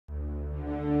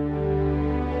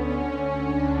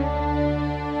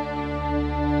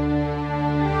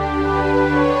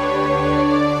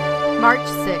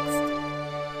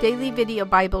Daily Video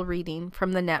Bible Reading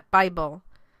from the Net Bible,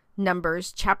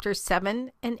 Numbers chapters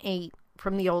 7 and 8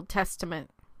 from the Old Testament.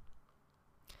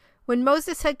 When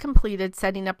Moses had completed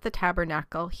setting up the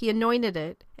tabernacle, he anointed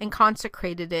it and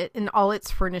consecrated it in all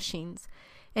its furnishings,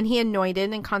 and he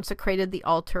anointed and consecrated the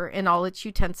altar and all its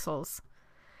utensils.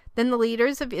 Then the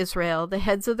leaders of Israel, the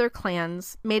heads of their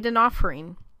clans, made an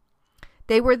offering.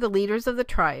 They were the leaders of the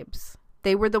tribes.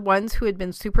 They were the ones who had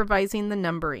been supervising the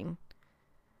numbering.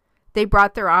 They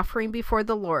brought their offering before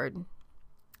the Lord,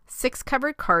 6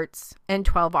 covered carts and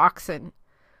 12 oxen,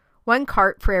 1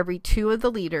 cart for every 2 of the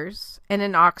leaders, and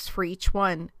an ox for each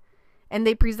one, and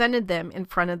they presented them in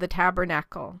front of the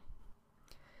tabernacle.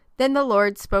 Then the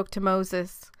Lord spoke to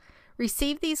Moses,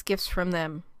 "Receive these gifts from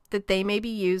them, that they may be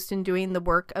used in doing the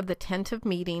work of the tent of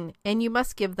meeting, and you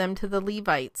must give them to the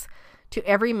Levites, to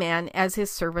every man as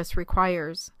his service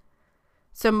requires."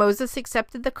 So Moses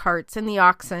accepted the carts and the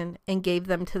oxen and gave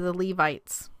them to the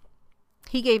Levites.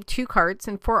 He gave 2 carts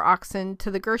and 4 oxen to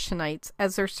the Gershonites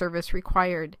as their service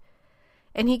required.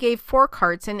 And he gave 4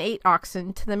 carts and 8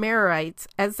 oxen to the Merarites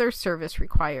as their service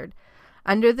required,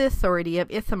 under the authority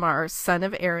of Ithamar, son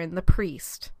of Aaron the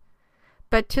priest.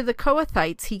 But to the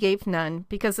Kohathites he gave none,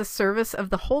 because the service of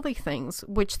the holy things,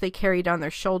 which they carried on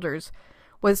their shoulders,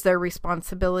 was their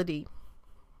responsibility.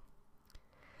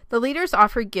 The leaders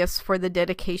offered gifts for the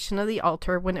dedication of the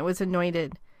altar when it was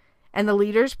anointed, and the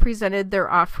leaders presented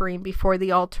their offering before the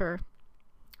altar.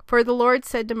 For the Lord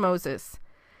said to Moses,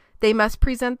 "They must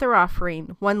present their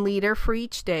offering, 1 leader for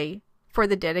each day, for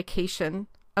the dedication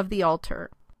of the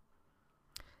altar."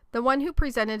 The one who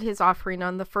presented his offering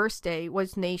on the first day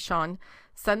was Nahshon,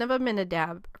 son of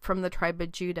Amminadab, from the tribe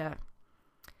of Judah.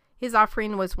 His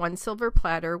offering was 1 silver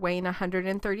platter weighing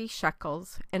 130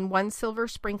 shekels, and 1 silver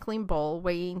sprinkling bowl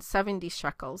weighing 70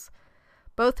 shekels,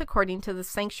 both according to the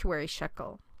sanctuary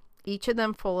shekel, each of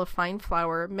them full of fine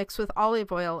flour mixed with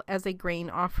olive oil as a grain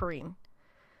offering.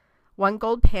 1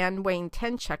 gold pan weighing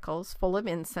 10 shekels, full of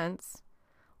incense,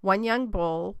 1 young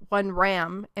bull, 1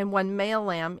 ram, and 1 male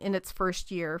lamb in its first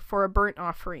year for a burnt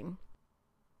offering,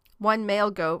 1 male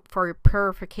goat for a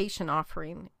purification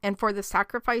offering, and for the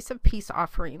sacrifice of peace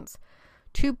offerings,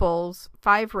 2 bulls,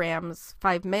 5 rams,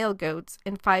 5 male goats,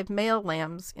 and 5 male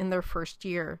lambs in their first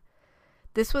year.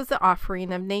 This was the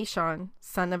offering of Nahshon,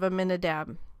 son of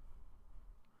Amminadab.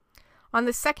 On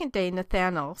the second day,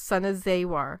 Nathanael, son of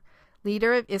Zawar,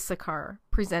 leader of Issachar,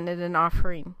 presented an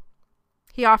offering.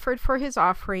 He offered for his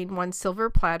offering 1 silver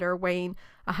platter weighing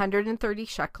 130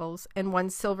 shekels, and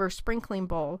 1 silver sprinkling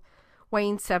bowl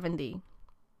weighing 70,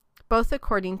 both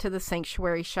according to the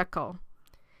sanctuary shekel,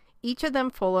 each of them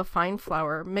full of fine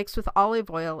flour mixed with olive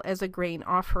oil as a grain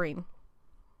offering.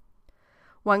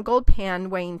 1 gold pan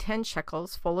weighing 10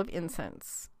 shekels, full of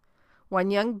incense, 1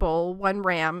 young bull, 1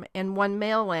 ram, and 1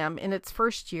 male lamb in its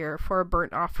first year for a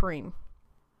burnt offering,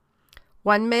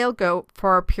 1 male goat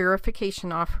for a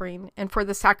purification offering, and for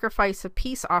the sacrifice of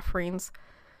peace offerings,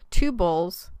 2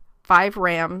 bulls, 5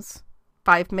 rams,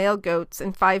 5 male goats,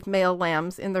 and 5 male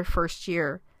lambs in their first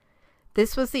year.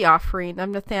 This was the offering of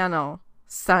Nathanael,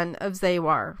 son of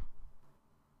Zawar.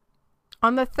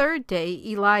 On the third day,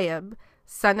 Eliab,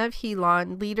 son of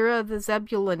Helon, leader of the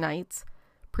Zebulunites,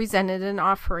 presented an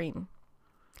offering.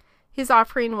 His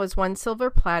offering was 1 silver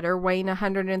platter weighing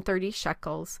 130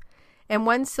 shekels, and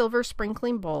 1 silver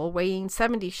sprinkling bowl weighing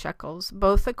 70 shekels,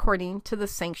 both according to the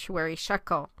sanctuary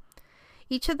shekel,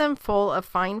 each of them full of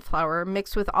fine flour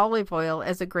mixed with olive oil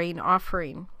as a grain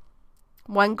offering.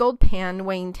 1 gold pan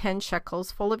weighing 10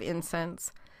 shekels, full of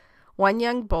incense, 1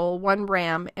 young bull, 1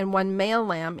 ram, and 1 male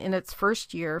lamb in its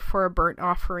first year for a burnt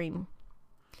offering,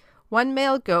 1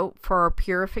 male goat for a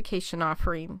purification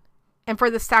offering, and for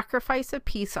the sacrifice of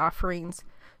peace offerings,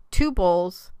 2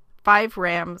 bulls, 5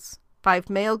 rams, 5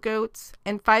 male goats,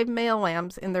 and 5 male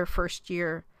lambs in their first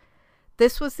year.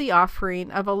 This was the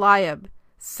offering of Eliab,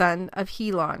 son of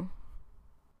Helon.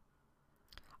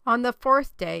 On the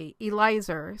fourth day,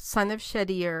 Eliezer, son of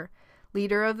Shedeur,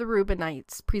 leader of the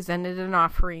Reubenites, presented an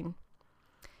offering.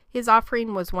 His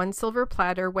offering was 1 silver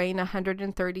platter weighing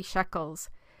 130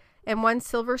 shekels, and 1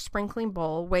 silver sprinkling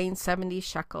bowl weighing 70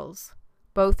 shekels,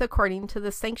 both according to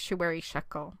the sanctuary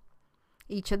shekel,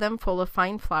 each of them full of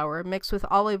fine flour mixed with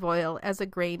olive oil as a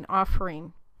grain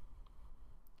offering.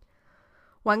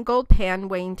 1 gold pan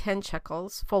weighing 10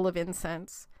 shekels, full of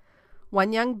incense,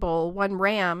 1 young bull, 1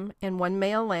 ram, and 1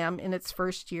 male lamb in its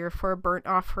first year for a burnt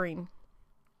offering,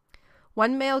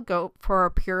 1 male goat for a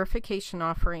purification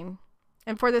offering,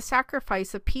 and for the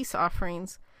sacrifice of peace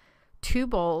offerings, 2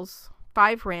 bulls,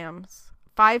 5 rams,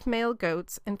 5 male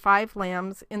goats, and 5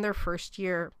 lambs in their first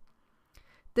year.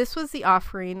 This was the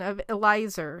offering of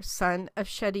Eliezer, son of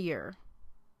Shedeur.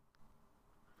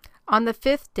 On the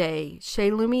 5th day,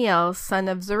 Shelumiel, son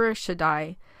of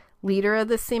Zurishaddai, leader of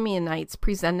the Simeonites,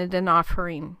 presented an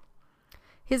offering.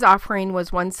 His offering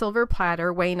was 1 silver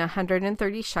platter weighing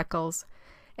 130 shekels,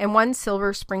 and 1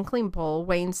 silver sprinkling bowl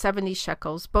weighing 70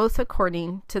 shekels, both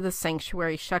according to the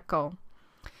sanctuary shekel,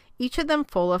 each of them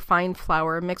full of fine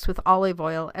flour mixed with olive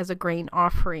oil as a grain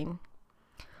offering.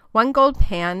 1 gold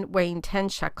pan weighing 10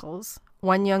 shekels,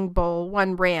 1 young bull,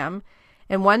 1 ram,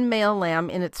 and 1 male lamb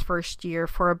in its first year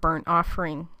for a burnt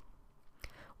offering.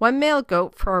 1 male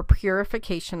goat for a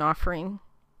purification offering.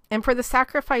 And for the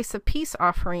sacrifice of peace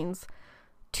offerings,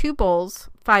 2 bulls,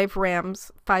 5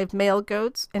 rams, 5 male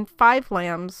goats, and 5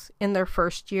 lambs in their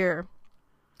first year.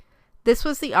 This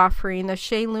was the offering of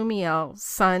Shelumiel,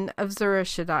 son of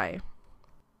Zurishaddai.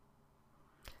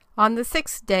 On the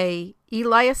 6th day,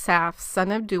 Eliasaph, son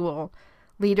of Deuel,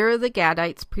 leader of the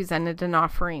Gadites, presented an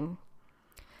offering.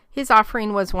 His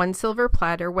offering was 1 silver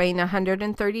platter weighing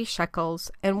 130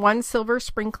 shekels, and 1 silver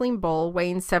sprinkling bowl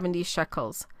weighing 70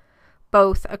 shekels,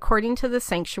 both according to the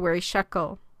sanctuary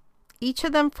shekel, each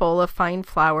of them full of fine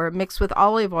flour mixed with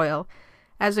olive oil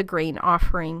as a grain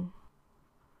offering.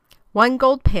 1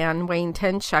 gold pan weighing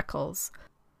 10 shekels,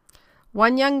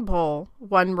 1 young bull,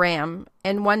 1 ram,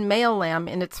 and 1 male lamb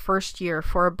in its first year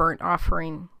for a burnt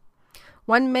offering.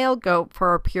 1 male goat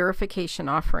for a purification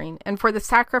offering, and for the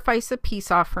sacrifice of peace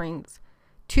offerings,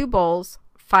 2 bulls,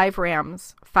 5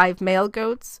 rams, 5 male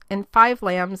goats, and 5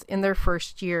 lambs in their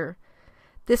first year.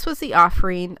 This was the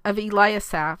offering of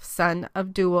Eliasaph, son of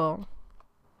Deuel.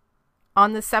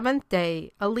 On the 7th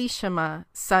day, Elishama,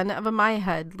 son of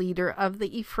Ammihud, leader of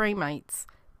the Ephraimites,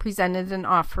 presented an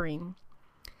offering.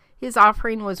 His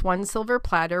offering was 1 silver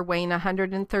platter weighing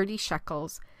 130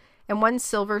 shekels, and 1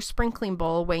 silver sprinkling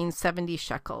bowl weighing 70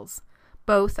 shekels,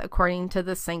 both according to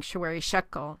the sanctuary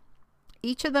shekel,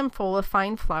 each of them full of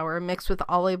fine flour mixed with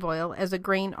olive oil as a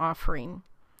grain offering.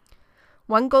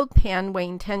 1 gold pan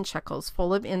weighing 10 shekels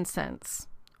full of incense,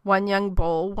 1 young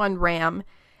bull, 1 ram,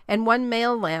 and 1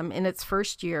 male lamb in its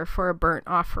first year for a burnt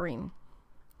offering.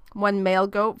 1 male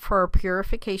goat for a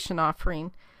purification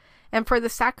offering, and for the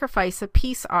sacrifice of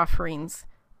peace offerings,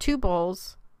 2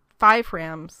 bulls, 5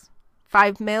 rams,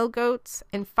 5 male goats,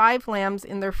 and 5 lambs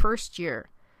in their first year.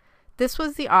 This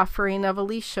was the offering of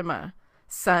Elishama,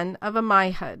 son of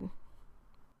Ammihud.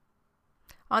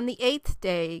 On the 8th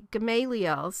day,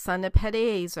 Gamaliel, son of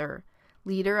Pedahzur,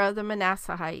 leader of the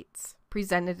Manasseites,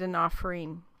 presented an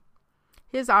offering.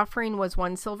 His offering was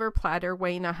 1 silver platter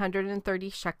weighing 130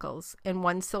 shekels, and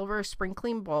 1 silver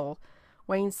sprinkling bowl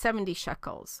weighing 70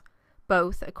 shekels,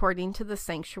 both according to the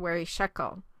sanctuary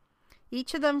shekel,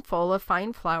 each of them full of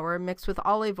fine flour mixed with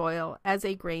olive oil as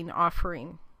a grain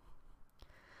offering.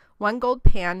 1 gold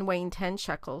pan weighing 10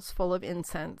 shekels full of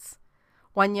incense,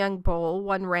 1 young bull,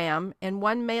 1 ram, and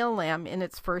 1 male lamb in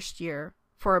its first year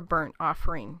for a burnt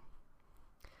offering.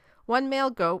 1 male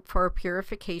goat for a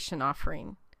purification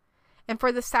offering. And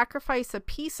for the sacrifice of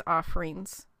peace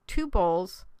offerings, 2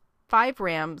 bulls, 5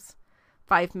 rams,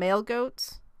 5 male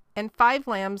goats, and 5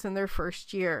 lambs in their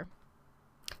first year.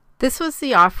 This was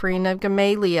the offering of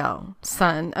Gamaliel,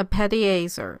 son of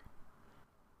Pedahzur.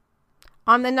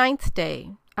 On the 9th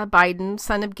day, Abidan,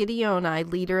 son of Gideoni,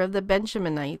 leader of the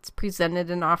Benjaminites, presented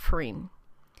an offering.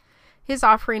 His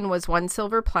offering was 1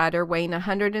 silver platter weighing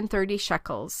 130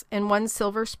 shekels, and 1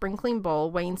 silver sprinkling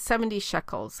bowl weighing 70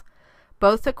 shekels,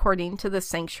 both according to the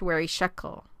sanctuary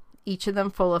shekel, each of them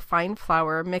full of fine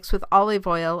flour mixed with olive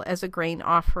oil as a grain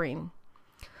offering.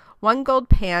 1 gold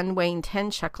pan weighing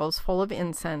 10 shekels full of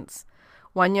incense,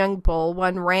 1 young bull,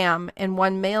 1 ram, and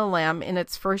 1 male lamb in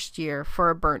its first year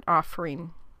for a burnt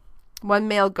offering. 1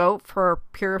 male goat for a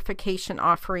purification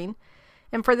offering,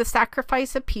 and for the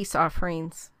sacrifice of peace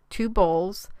offerings, 2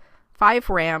 bulls, 5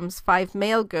 rams, 5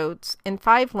 male goats, and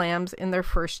 5 lambs in their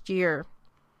first year.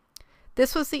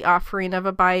 This was the offering of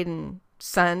Abidan,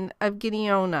 son of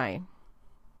Gideoni.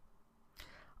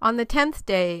 On the 10th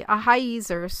day,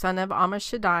 Ahiezer, son of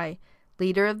Ammishaddai,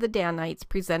 leader of the Danites,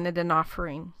 presented an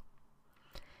offering.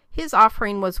 His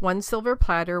offering was 1 silver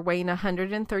platter weighing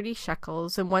 130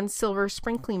 shekels, and 1 silver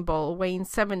sprinkling bowl weighing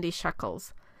 70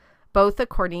 shekels, both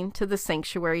according to the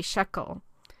sanctuary shekel,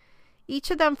 each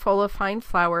of them full of fine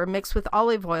flour mixed with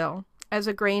olive oil as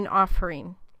a grain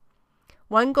offering.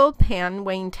 1 gold pan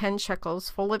weighing 10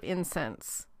 shekels full of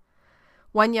incense,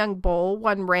 1 young bull,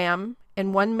 1 ram,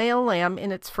 and 1 male lamb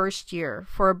in its first year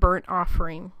for a burnt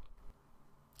offering.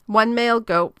 1 male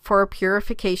goat for a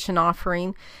purification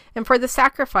offering, and for the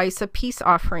sacrifice of peace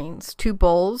offerings, 2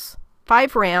 bulls,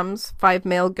 5 rams, 5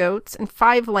 male goats, and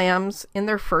 5 lambs in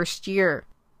their first year.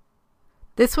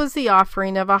 This was the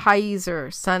offering of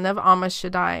Ahiezer, son of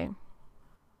Ammishaddai.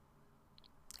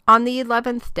 On the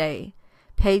 11th day,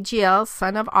 Pagiel,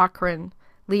 son of Oxen,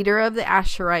 leader of the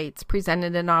Asherites,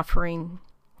 presented an offering.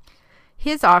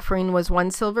 His offering was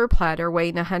 1 silver platter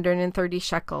weighing 130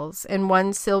 shekels, and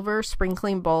 1 silver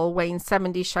sprinkling bowl weighing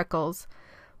 70 shekels,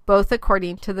 both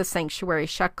according to the sanctuary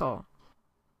shekel,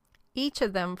 each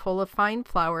of them full of fine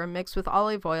flour mixed with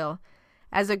olive oil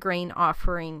as a grain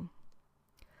offering.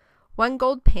 1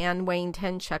 gold pan weighing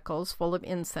 10 shekels full of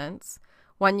incense,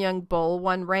 1 young bull,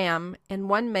 1 ram, and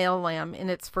 1 male lamb in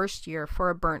its first year for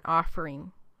a burnt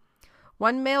offering,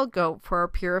 1 male goat for a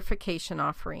purification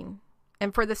offering,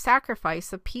 and for the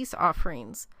sacrifice of peace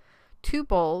offerings, 2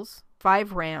 bulls,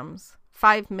 5 rams,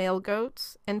 5 male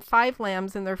goats, and 5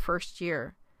 lambs in their first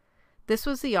year. This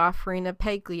was the offering of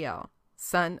Pagiel,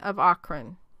 son of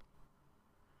Oxen.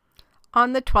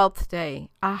 On the 12th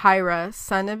day, Ahira,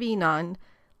 son of Enan,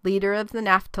 leader of the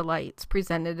Naphtalites,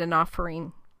 presented an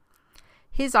offering.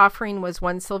 His offering was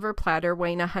 1 silver platter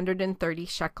weighing 130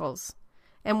 shekels,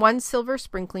 and 1 silver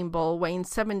sprinkling bowl weighing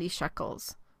 70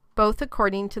 shekels, both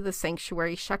according to the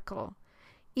sanctuary shekel,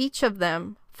 each of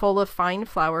them full of fine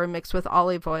flour mixed with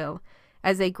olive oil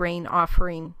as a grain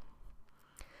offering.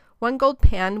 1 gold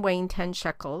pan weighing 10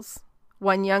 shekels,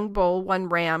 1 young bull, 1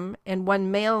 ram, and 1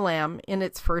 male lamb in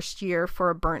its first year for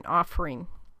a burnt offering,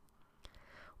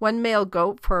 1 male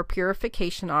goat for a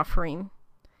purification offering,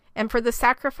 and for the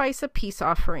sacrifice of peace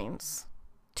offerings,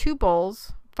 2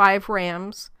 bulls, 5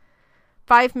 rams,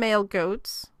 5 male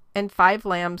goats, and 5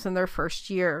 lambs in their first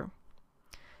year.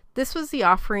 This was the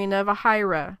offering of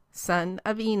Ahira, son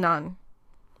of Enan.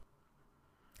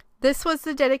 This was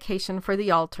the dedication for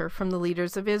the altar from the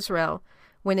leaders of Israel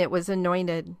when it was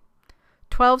anointed: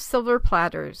 12 silver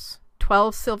platters,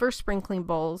 12 silver sprinkling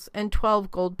bowls, and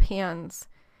 12 gold pans.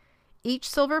 Each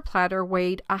silver platter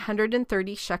weighed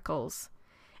 130 shekels,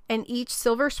 and each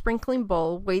silver sprinkling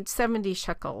bowl weighed 70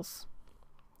 shekels.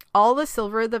 All the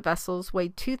silver of the vessels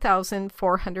weighed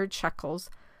 2,400 shekels,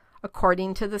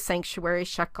 according to the sanctuary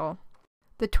shekel.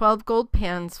 The 12 gold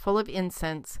pans full of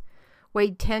incense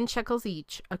weighed 10 shekels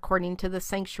each, according to the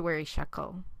sanctuary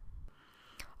shekel.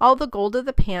 All the gold of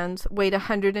the pans weighed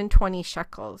 120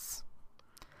 shekels.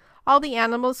 All the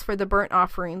animals for the burnt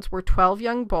offerings were 12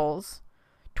 young bulls,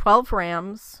 12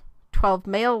 rams, 12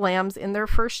 male lambs in their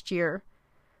first year,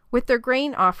 with their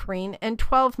grain offering, and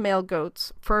 12 male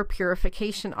goats for a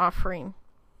purification offering.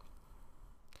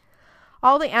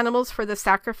 All the animals for the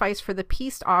sacrifice for the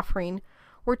peace offering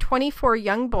were 24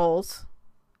 young bulls,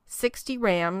 60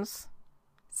 rams,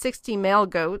 60 male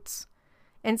goats,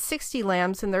 and 60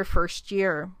 lambs in their first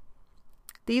year.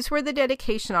 These were the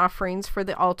dedication offerings for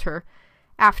the altar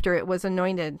after it was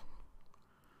anointed.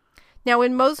 Now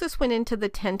when Moses went into the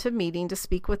tent of meeting to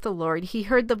speak with the Lord, he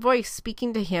heard the voice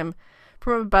speaking to him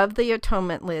from above the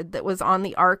atonement lid that was on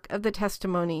the ark of the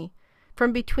testimony,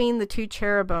 from between the 2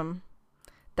 cherubim.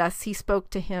 Thus he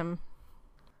spoke to him.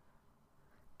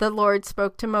 The Lord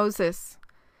spoke to Moses.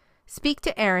 Speak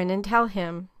to Aaron and tell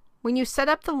him, when you set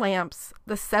up the lamps,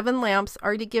 the 7 lamps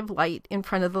are to give light in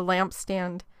front of the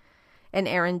lampstand. And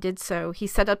Aaron did so. He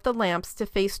set up the lamps to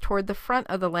face toward the front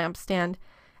of the lampstand,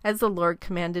 as the Lord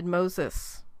commanded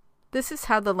Moses. This is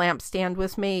how the lampstand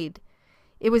was made.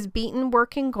 It was beaten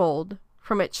work in gold.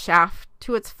 From its shaft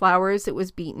to its flowers it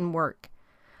was beaten work,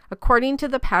 according to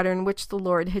the pattern which the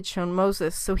Lord had shown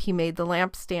Moses, so he made the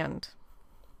lampstand.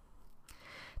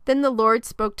 Then the Lord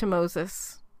spoke to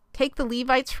Moses, Take the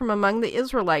Levites from among the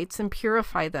Israelites and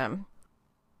purify them,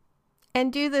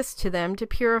 and do this to them to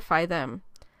purify them.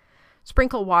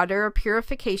 Sprinkle water of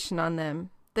purification on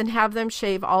them, then have them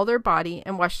shave all their body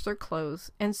and wash their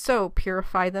clothes, and so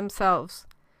purify themselves.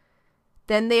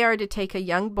 Then they are to take a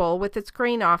young bull with its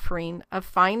grain offering of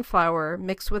fine flour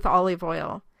mixed with olive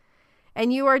oil,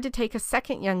 and you are to take a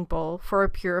second young bull for a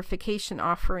purification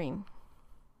offering.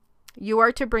 You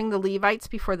are to bring the Levites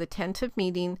before the tent of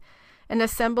meeting and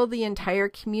assemble the entire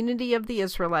community of the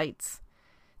Israelites.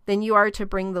 Then you are to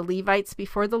bring the Levites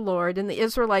before the Lord, and the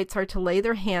Israelites are to lay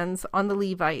their hands on the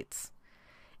Levites.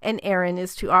 And Aaron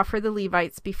is to offer the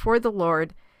Levites before the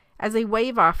Lord as a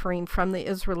wave offering from the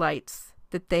Israelites,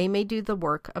 that they may do the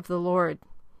work of the Lord.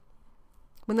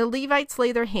 When the Levites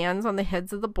lay their hands on the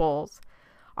heads of the bulls,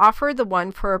 offer the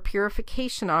one for a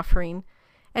purification offering,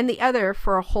 and the other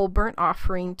for a whole burnt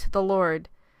offering to the Lord,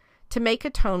 to make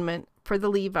atonement for the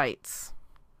Levites.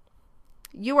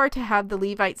 You are to have the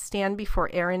Levites stand before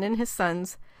Aaron and his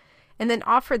sons, and then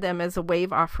offer them as a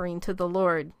wave offering to the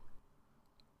Lord.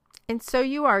 And so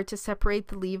you are to separate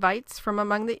the Levites from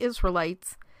among the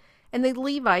Israelites, and the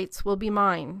Levites will be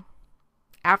mine.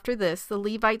 After this, the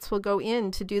Levites will go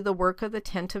in to do the work of the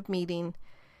tent of meeting,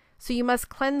 so you must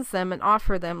cleanse them and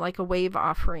offer them like a wave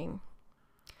offering.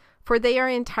 For they are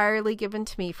entirely given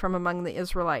to me from among the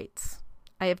Israelites.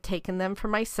 I have taken them for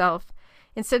myself,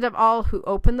 instead of all who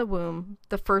open the womb,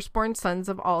 the firstborn sons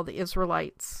of all the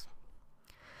Israelites.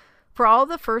 For all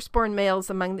the firstborn males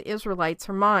among the Israelites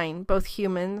are mine, both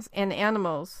humans and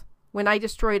animals. When I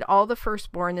destroyed all the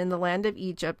firstborn in the land of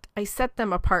Egypt, I set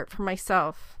them apart for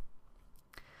myself.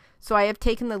 So I have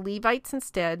taken the Levites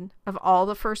instead of all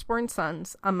the firstborn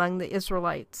sons among the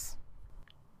Israelites.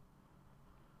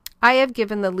 I have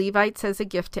given the Levites as a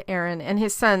gift to Aaron and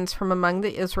his sons from among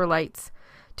the Israelites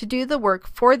to do the work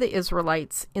for the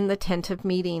Israelites in the tent of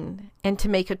meeting, and to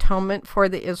make atonement for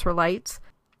the Israelites,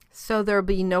 so there will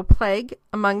be no plague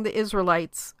among the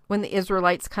Israelites when the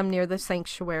Israelites come near the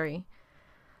sanctuary.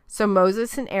 So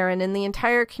Moses and Aaron and the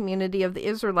entire community of the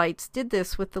Israelites did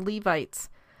this with the Levites,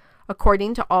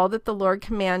 according to all that the Lord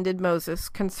commanded Moses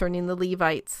concerning the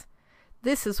Levites.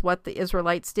 This is what the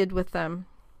Israelites did with them.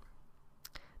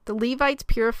 The Levites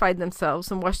purified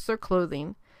themselves and washed their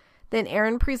clothing. Then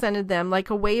Aaron presented them like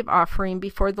a wave offering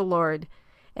before the Lord,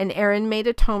 and Aaron made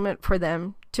atonement for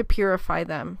them to purify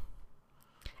them.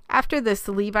 After this,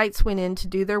 the Levites went in to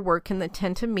do their work in the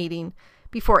tent of meeting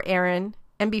before Aaron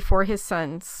and before his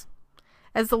sons.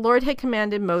 As the Lord had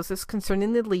commanded Moses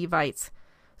concerning the Levites,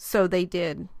 so they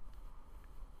did.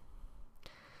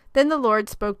 Then the Lord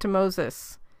spoke to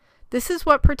Moses. This is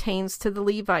what pertains to the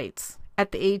Levites.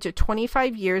 At the age of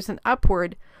 25 years and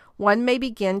upward, one may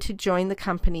begin to join the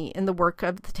company in the work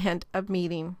of the tent of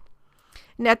meeting.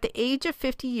 And at the age of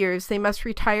 50 years, they must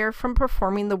retire from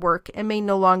performing the work and may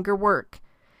no longer work.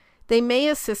 They may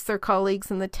assist their colleagues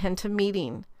in the tent of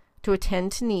meeting to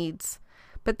attend to needs,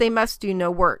 but they must do no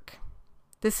work.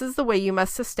 This is the way you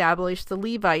must establish the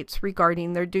Levites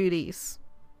regarding their duties.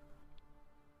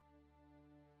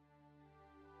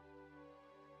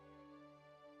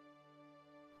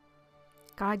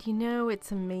 God,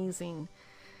 it's amazing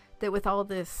that with all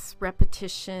this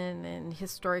repetition and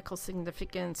historical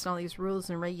significance and all these rules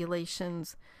and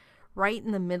regulations, right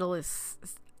in the middle is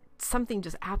something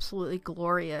just absolutely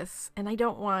glorious. And I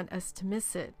don't want us to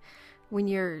miss it. When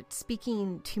you're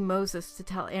speaking to Moses to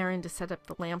tell Aaron to set up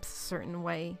the lamps a certain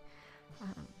way,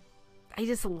 I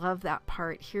just love that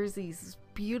part. Here's these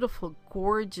beautiful,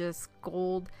 gorgeous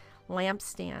gold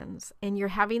lampstands, and you're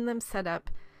having them set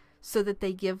up so that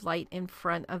they give light in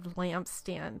front of the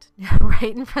lampstand.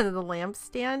 Right in front of the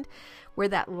lampstand, where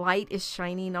that light is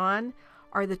shining on,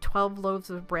 are the 12 loaves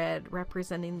of bread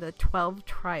representing the 12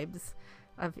 tribes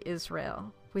of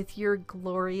Israel, with your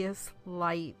glorious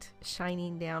light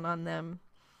shining down on them.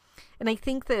 And I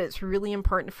think that it's really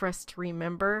important for us to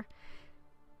remember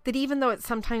that even though it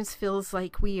sometimes feels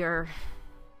like we are,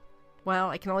 well,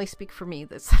 I can only speak for me,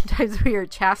 that sometimes we are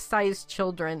chastised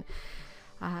children,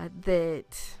 that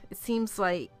it seems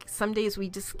like some days we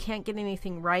just can't get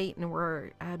anything right and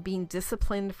we're being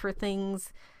disciplined for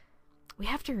things. We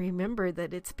have to remember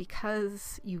that it's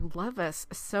because you love us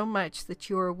so much that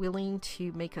you are willing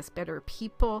to make us better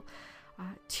people,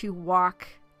 to walk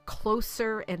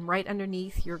closer and right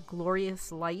underneath your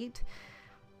glorious light.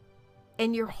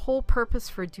 And your whole purpose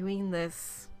for doing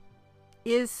this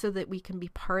is so that we can be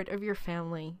part of your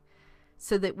family,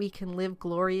 so that we can live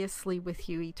gloriously with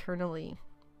you eternally.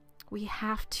 We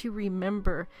have to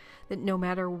remember that no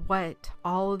matter what,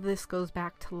 all of this goes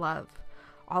back to love.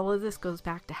 All of this goes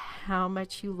back to how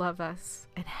much you love us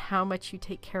and how much you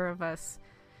take care of us.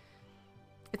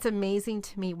 It's amazing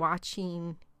to me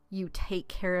watching you take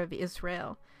care of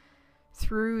Israel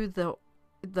through the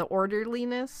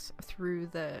orderliness, through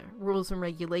the rules and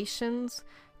regulations,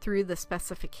 through the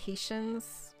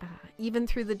specifications, even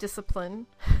through the discipline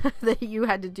that you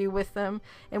had to do with them.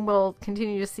 And we'll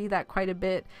continue to see that quite a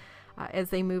bit as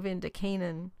they move into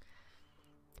Canaan.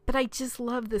 But I just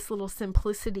love this little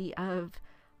simplicity of,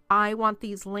 I want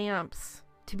these lamps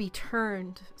to be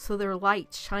turned so their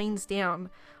light shines down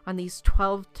on these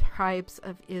 12 tribes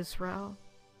of Israel.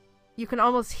 You can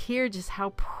almost hear just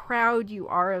how proud you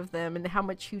are of them and how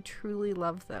much you truly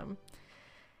love them.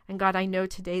 And God, I know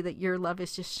today that your love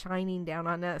is just shining down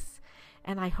on us.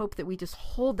 And I hope that we just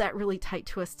hold that really tight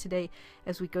to us today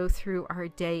as we go through our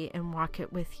day and walk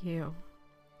it with you.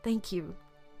 Thank you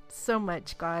so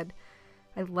much, God.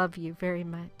 I love you very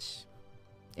much.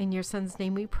 In your son's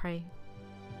name we pray.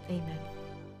 Amen.